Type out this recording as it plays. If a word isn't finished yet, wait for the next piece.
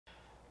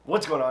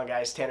What's going on,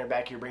 guys? Tanner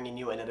back here bringing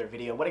you another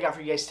video. What I got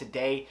for you guys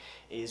today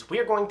is we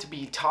are going to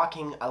be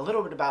talking a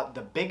little bit about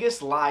the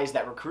biggest lies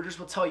that recruiters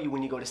will tell you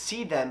when you go to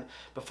see them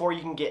before you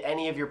can get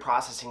any of your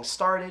processing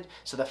started.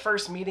 So the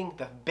first meeting,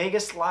 the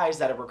biggest lies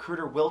that a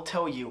recruiter will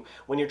tell you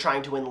when you're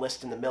trying to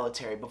enlist in the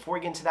military. Before we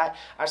get into that,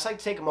 I'd just like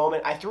to take a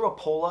moment. I threw a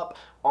poll up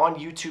on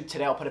YouTube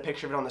today. I'll put a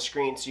picture of it on the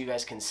screen so you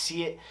guys can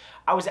see it.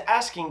 I was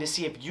asking to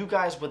see if you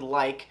guys would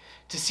like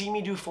to see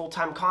me do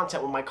full-time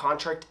content when my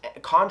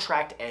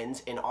contract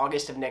ends in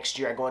August of next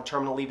year. I go on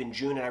terminal leave in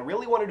June, and I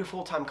really want to do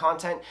full-time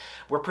content.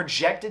 We're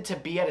projected to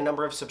be at a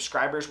number of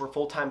subscribers where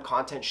full-time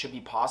content should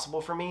be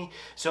possible for me.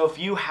 So if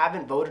you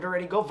haven't voted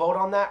already, go vote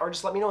on that, or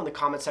just let me know in the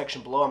comment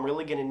section below. I'm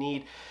really going to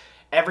need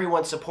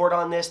everyone's support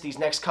on this these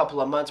next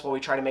couple of months while we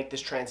try to make this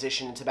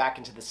transition back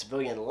into the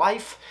civilian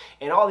life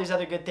and all these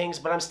other good things.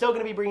 But I'm still going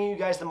to be bringing you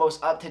guys the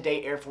most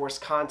up-to-date Air Force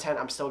content.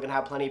 I'm still going to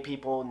have plenty of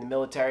people in the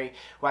military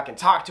who I can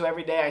talk to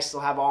every day. I still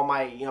have all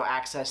my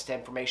access to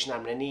information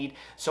I'm going to need.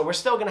 So we're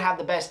still going to have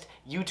the best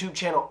YouTube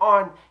channel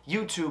on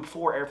YouTube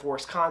for Air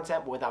Force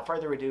content. But without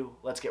further ado,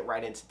 let's get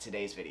right into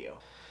today's video.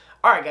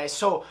 Alright guys,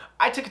 so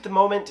I took the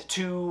moment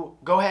to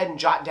go ahead and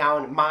jot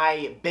down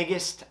my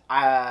biggest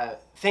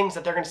things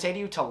that they're going to say to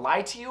you to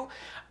lie to you.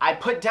 I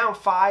put down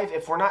 5.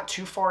 If we're not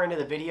too far into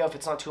the video, if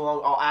it's not too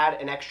long, I'll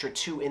add an extra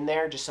 2 in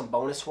there, just some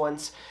bonus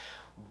ones.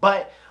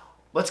 But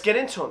let's get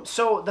into them.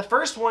 So the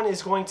first one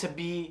is going to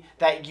be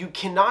that you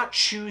cannot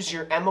choose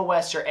your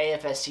MOS or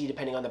AFSC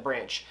depending on the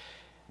branch.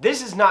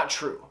 This is not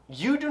true.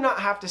 You do not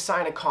have to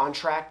sign a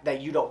contract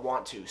that you don't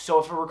want to. So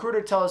if a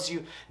recruiter tells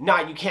you,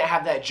 nah, you can't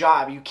have that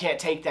job, you can't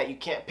take that, you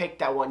can't pick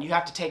that one, you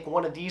have to take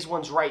one of these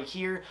ones right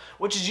here,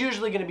 which is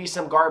usually going to be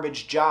some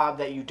garbage job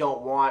that you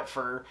don't want.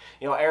 For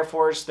Air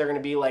Force, they're going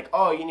to be like,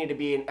 oh, you need to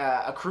be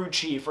a crew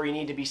chief, or you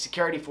need to be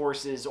security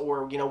forces,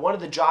 or one of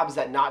the jobs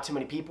that not too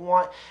many people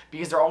want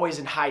because they're always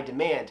in high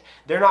demand.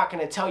 They're not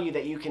going to tell you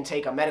that you can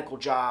take a medical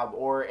job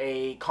or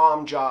a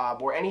comm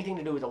job or anything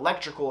to do with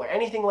electrical or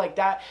anything like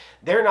that.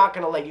 They're not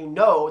going to let you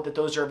know that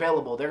those are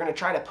available. They're going to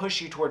try to push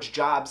you towards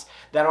jobs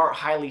that aren't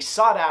highly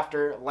sought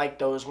after, like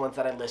those ones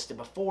that I listed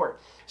before.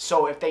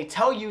 So if they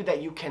tell you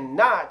that you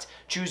cannot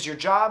choose your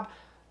job,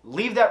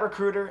 leave that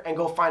recruiter and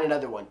go find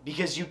another one,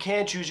 because you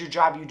can choose your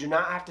job. You do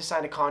not have to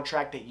sign a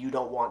contract that you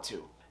don't want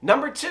to.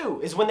 Number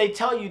 2 is when they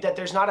tell you that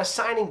there's not a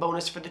signing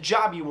bonus for the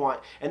job you want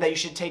and that you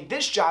should take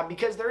this job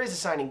because there is a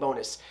signing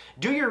bonus.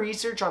 Do your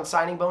research on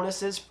signing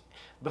bonuses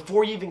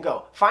before you even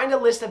go. Find a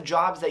list of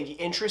jobs that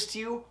interest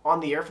you on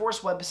the Air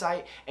Force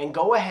website and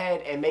go ahead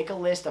and make a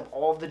list of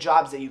all of the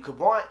jobs that you could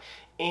want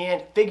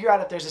and figure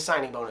out if there's a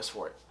signing bonus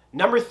for it.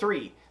 Number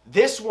 3,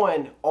 this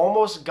one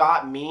almost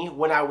got me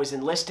when I was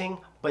enlisting,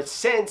 but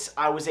since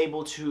I was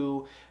able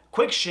to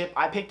quick ship,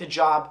 I picked a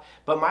job,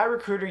 but my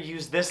recruiter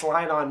used this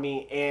line on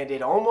me and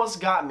it almost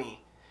got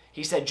me.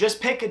 He said,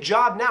 just pick a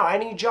job now,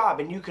 any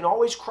job, and you can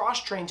always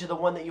cross-train to the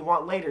one that you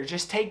want later.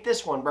 Just take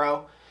this one,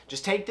 bro.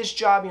 Just take this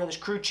job, this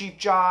crew chief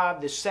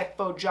job, this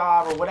SecFo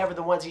job, or whatever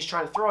the ones he's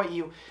trying to throw at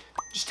you.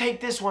 Just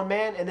take this one,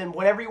 man, and then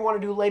whatever you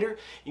want to do later,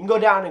 you can go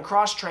down and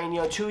cross-train,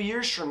 2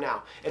 years from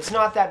now. It's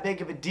not that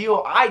big of a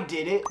deal. I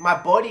did it. My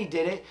buddy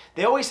did it.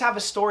 They always have a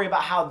story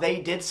about how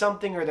they did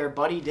something or their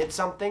buddy did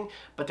something,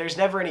 but there's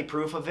never any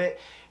proof of it.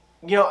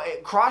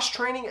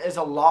 Cross-training is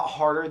a lot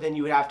harder than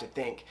you would have to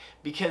think,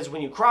 because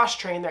when you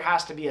cross-train, there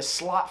has to be a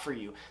slot for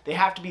you. They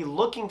have to be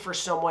looking for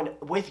someone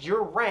with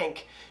your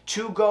rank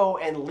to go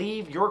and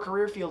leave your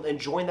career field and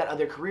join that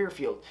other career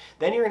field.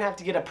 Then you're going to have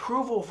to get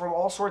approval from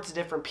all sorts of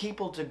different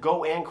people to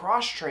go and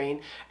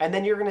cross-train, and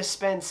then you're going to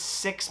spend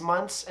 6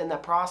 months in the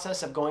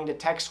process of going to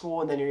tech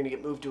school, and then you're going to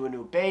get moved to a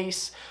new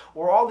base,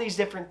 or all these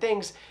different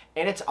things.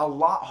 And it's a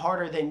lot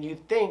harder than you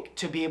think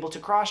to be able to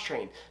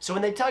cross-train. So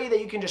when they tell you that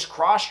you can just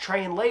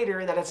cross-train later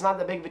and that it's not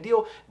that big of a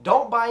deal,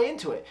 don't buy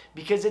into it,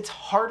 because it's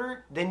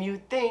harder than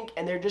you think,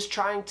 and they're just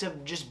trying to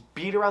just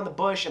beat around the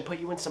bush and put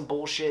you in some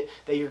bullshit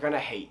that you're going to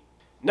hate.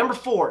 Number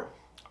 4,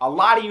 a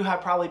lot of you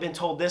have probably been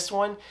told this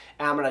one,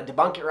 and I'm going to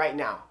debunk it right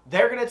now.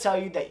 They're going to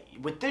tell you that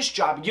with this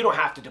job, you don't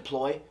have to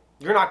deploy.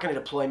 You're not going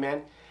to deploy,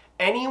 man.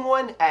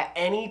 Anyone at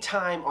any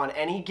time on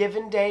any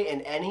given day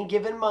in any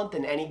given month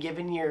in any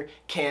given year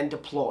can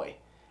deploy.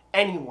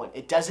 Anyone.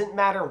 It doesn't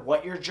matter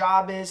what your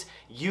job is,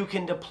 you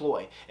can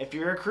deploy. If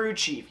you're a crew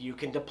chief, you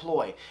can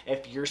deploy.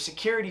 If you're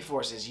security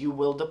forces, you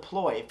will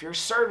deploy. If you're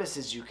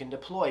services, you can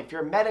deploy. If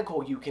you're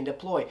medical, you can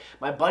deploy.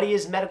 My buddy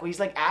is medical. He's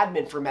like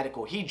admin for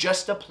medical. He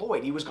just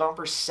deployed. He was gone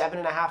for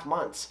 7.5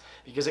 months.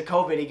 Because of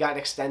COVID, he got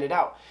extended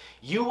out.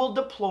 You will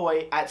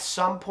deploy at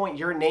some point.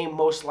 Your name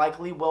most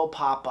likely will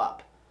pop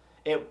up.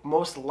 It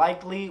most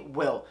likely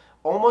will.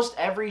 Almost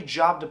every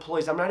job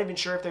deploys. I'm not even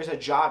sure if there's a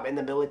job in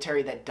the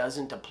military that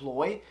doesn't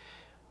deploy.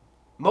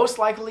 Most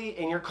likely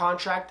in your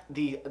contract,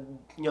 the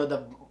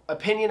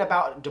opinion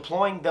about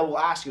deploying, they will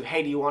ask you,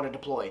 hey, do you want to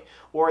deploy?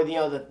 Or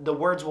the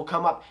words will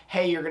come up,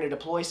 hey, you're going to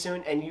deploy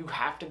soon, and you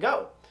have to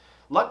go.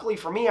 Luckily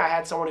for me, I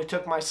had someone who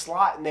took my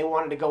slot and they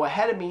wanted to go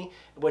ahead of me,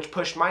 which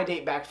pushed my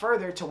date back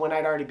further to when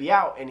I'd already be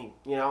out. And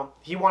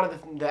he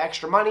wanted the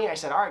extra money. I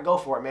said, all right, go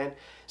for it, man.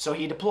 So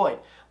he deployed.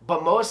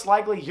 But most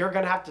likely you're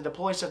going to have to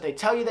deploy. So if they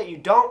tell you that you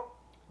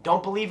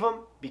don't believe them,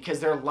 because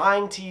they're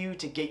lying to you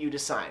to get you to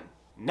sign.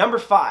 Number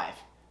 5.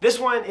 This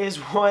one is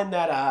one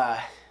that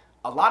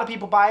a lot of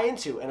people buy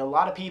into, and a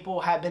lot of people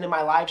have been in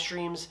my live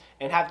streams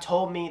and have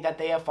told me that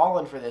they have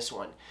fallen for this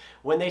one.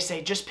 When they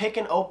say just pick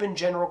an open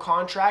general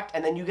contract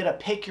and then you get to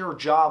pick your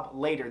job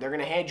later. They're going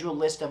to hand you a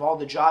list of all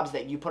the jobs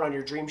that you put on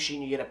your dream sheet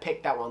and you get to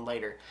pick that one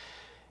later.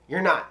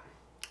 You're not.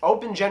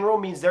 Open general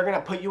means they're going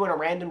to put you in a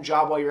random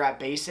job while you're at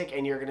basic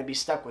and you're going to be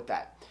stuck with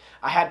that.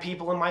 I had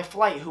people in my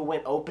flight who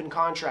went open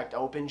contract,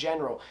 open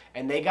general,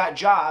 and they got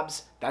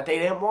jobs that they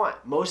didn't want.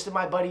 Most of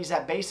my buddies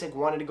at basic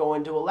wanted to go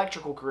into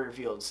electrical career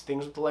fields,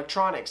 things with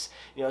electronics,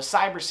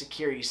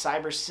 cybersecurity,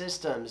 cyber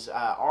systems,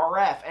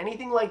 RF,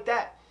 anything like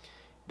that.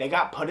 They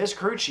got put as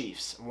crew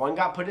chiefs. One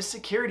got put as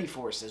security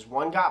forces.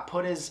 One got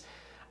put as,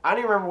 I don't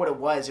even remember what it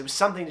was. It was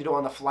something to do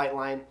on the flight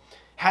line.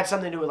 Had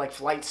something to do with like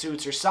flight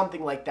suits or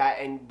something like that,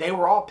 and they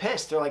were all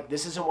pissed. They're like,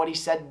 this isn't what he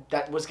said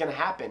that was going to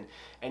happen.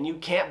 And you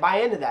can't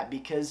buy into that,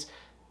 because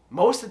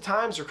most of the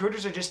times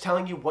recruiters are just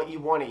telling you what you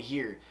want to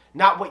hear,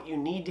 not what you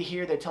need to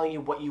hear. They're telling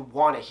you what you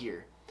want to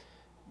hear.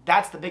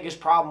 That's the biggest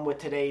problem with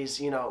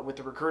today's, with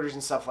the recruiters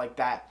and stuff like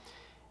that.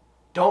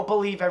 Don't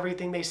believe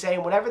everything they say,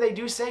 and whatever they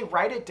do say,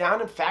 write it down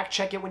and fact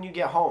check it when you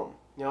get home.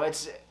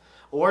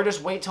 Or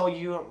just wait till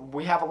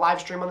we have a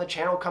live stream on the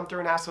channel, come through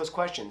and ask those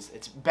questions.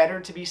 It's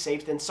better to be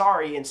safe than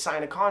sorry and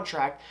sign a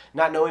contract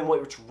not knowing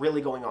what's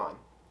really going on.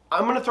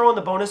 I'm going to throw in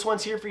the bonus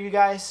ones here for you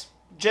guys,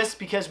 just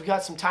because we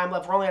got some time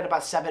left. We're only at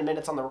about 7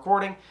 minutes on the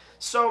recording.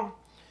 So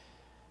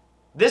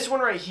this one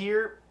right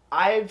here,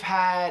 I've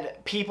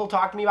had people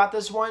talk to me about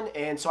this one,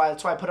 and so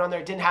that's why I put it on there.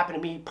 It didn't happen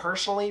to me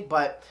personally,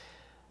 but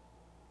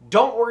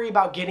don't worry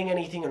about getting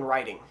anything in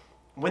writing.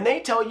 When they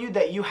tell you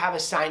that you have a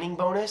signing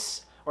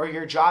bonus, or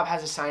your job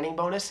has a signing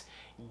bonus,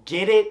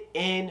 get it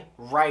in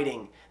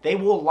writing. They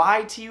will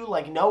lie to you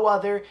like no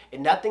other,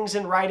 and nothing's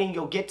in writing.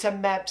 You'll get to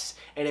MEPS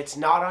and it's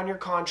not on your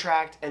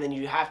contract, and then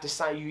you have to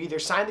sign. You either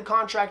sign the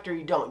contract or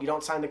you don't. You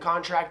don't sign the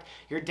contract,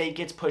 your date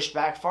gets pushed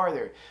back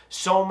farther.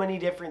 So many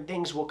different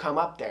things will come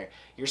up there.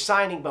 Your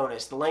signing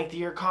bonus, the length of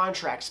your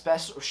contract,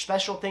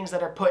 special things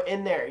that are put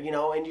in there,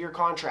 into your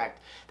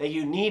contract that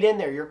you need in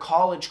there, your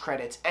college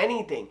credits,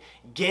 anything.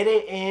 Get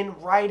it in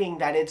writing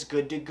that it's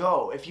good to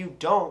go. If you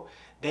don't,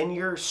 then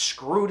you're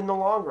screwed in the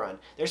long run.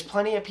 There's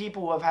plenty of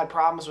people who have had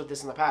problems with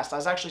this in the past. I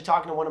was actually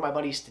talking to one of my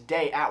buddies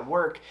today at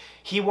work.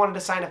 He wanted to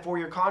sign a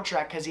 4-year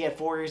contract because he had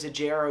 4 years at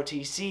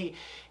JROTC.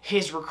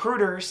 His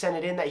recruiter sent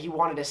it in that he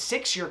wanted a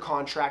 6-year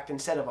contract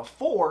instead of a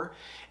 4.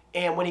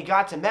 And when he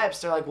got to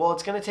MEPS, they're like, well,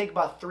 it's going to take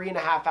about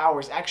 3.5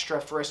 hours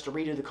extra for us to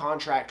redo the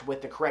contract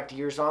with the correct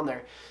years on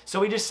there.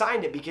 So he just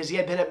signed it because he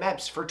had been at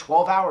MEPS for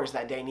 12 hours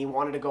that day and he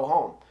wanted to go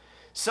home.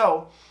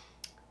 So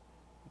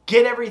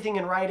get everything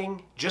in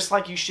writing, just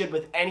like you should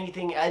with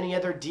anything, any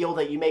other deal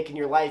that you make in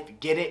your life.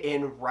 Get it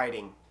in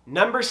writing.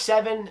 Number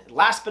 7,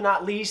 last but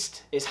not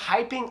least, is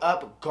hyping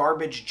up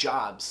garbage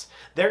jobs.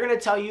 They're going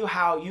to tell you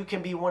how you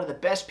can be one of the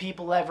best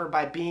people ever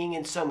by being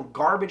in some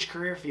garbage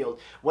career field.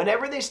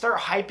 Whenever they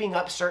start hyping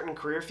up certain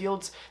career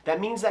fields,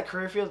 that means that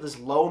career field is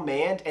low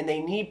manned and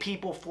they need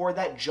people for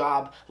that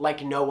job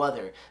like no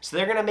other. So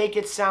they're going to make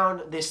it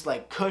sound this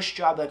like cush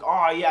job, like,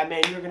 oh yeah,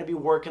 man, you're going to be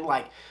working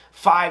like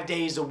 5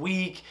 days a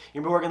week.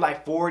 You're gonna be working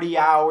like 40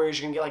 hours.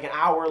 You're gonna get like an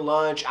hour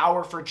lunch,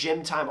 hour for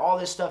gym time, all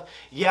this stuff.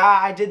 Yeah,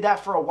 I did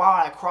that for a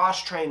while. I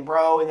cross-trained,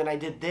 bro, and then I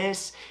did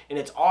this, and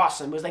it's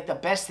awesome. It was like the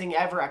best thing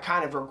ever. I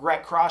kind of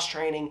regret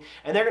cross-training,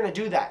 and they're gonna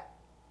do that.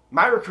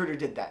 My recruiter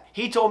did that.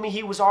 He told me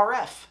he was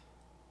RF.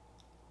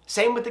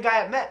 Same with the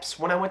guy at MEPS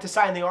when I went to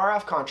sign the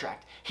RF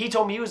contract. He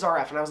told me he was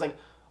RF, and I was like,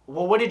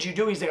 well, what did you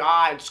do? He's like,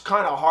 it's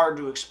kind of hard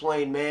to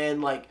explain,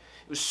 man. Like,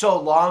 it was so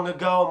long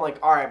ago. I'm like,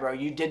 all right, bro,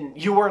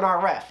 you weren't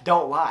RF.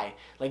 Don't lie.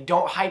 Like,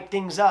 don't hype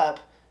things up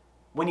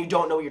when you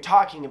don't know what you're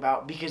talking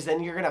about, because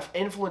then you're going to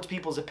influence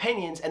people's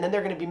opinions, and then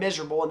they're going to be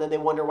miserable, and then they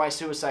wonder why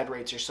suicide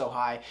rates are so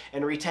high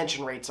and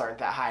retention rates aren't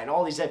that high and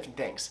all these different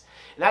things.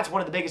 And that's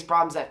one of the biggest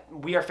problems that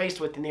we are faced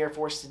with in the Air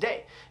Force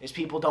today, is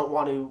people don't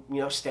want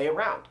to, stay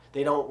around.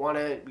 They don't want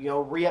to,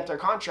 re-up their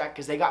contract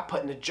because they got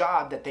put in a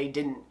job that they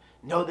didn't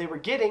know they were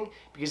getting,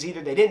 because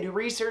either they didn't do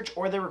research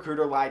or the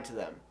recruiter lied to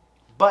them.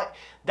 But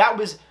that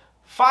was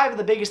 5 of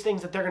the biggest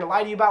things that they're going to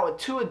lie to you about, with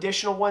 2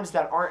 additional ones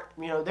that aren't,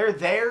 they're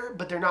there,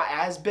 but they're not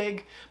as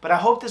big. But I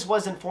hope this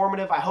was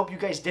informative. I hope you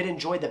guys did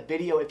enjoy the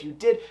video. If you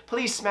did,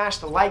 please smash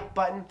the like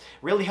button.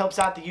 Really helps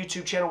out the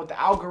YouTube channel with the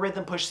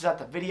algorithm, pushes out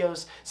the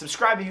videos.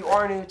 Subscribe if you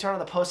are new. Turn on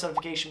the post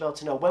notification bell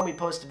to know when we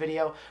post a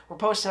video. We're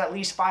posting at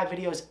least 5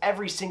 videos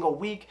every single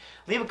week.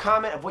 Leave a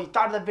comment of what you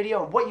thought of the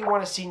video and what you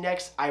want to see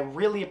next. I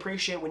really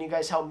appreciate when you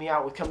guys help me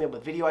out with coming up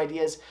with video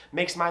ideas.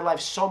 Makes my life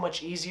so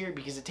much easier,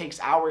 because it takes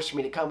hours for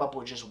me to come up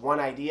with just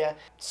one idea.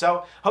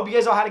 So hope you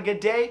guys all had a good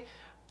day.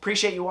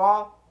 Appreciate you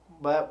all.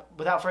 But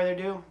without further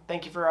ado,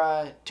 thank you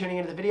for tuning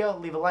into the video.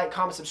 Leave a like,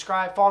 comment,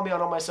 subscribe. Follow me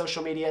on all my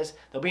social medias.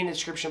 They'll be in the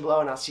description below,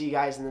 and I'll see you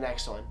guys in the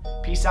next one.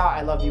 Peace out.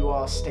 I love you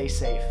all. Stay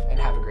safe, and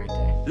have a great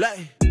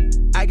day.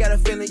 I got a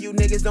feeling you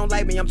niggas don't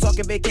like me. I'm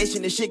talking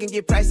vacation, this shit can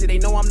get pricey. They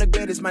know I'm the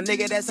greatest, my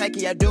nigga, that's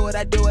Ike. I do it,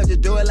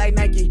 just do it like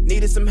Nike.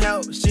 Needed some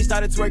help, she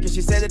started twerking.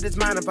 She said that it's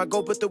mine if I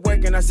go put the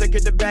work in. I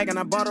secured the bag and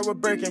I bought her a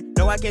Birkin.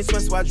 No, I can't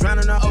swim, so I drown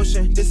in the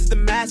ocean. This is the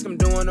mask, I'm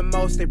doing the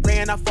most. They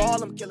praying I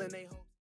fall, I'm killing they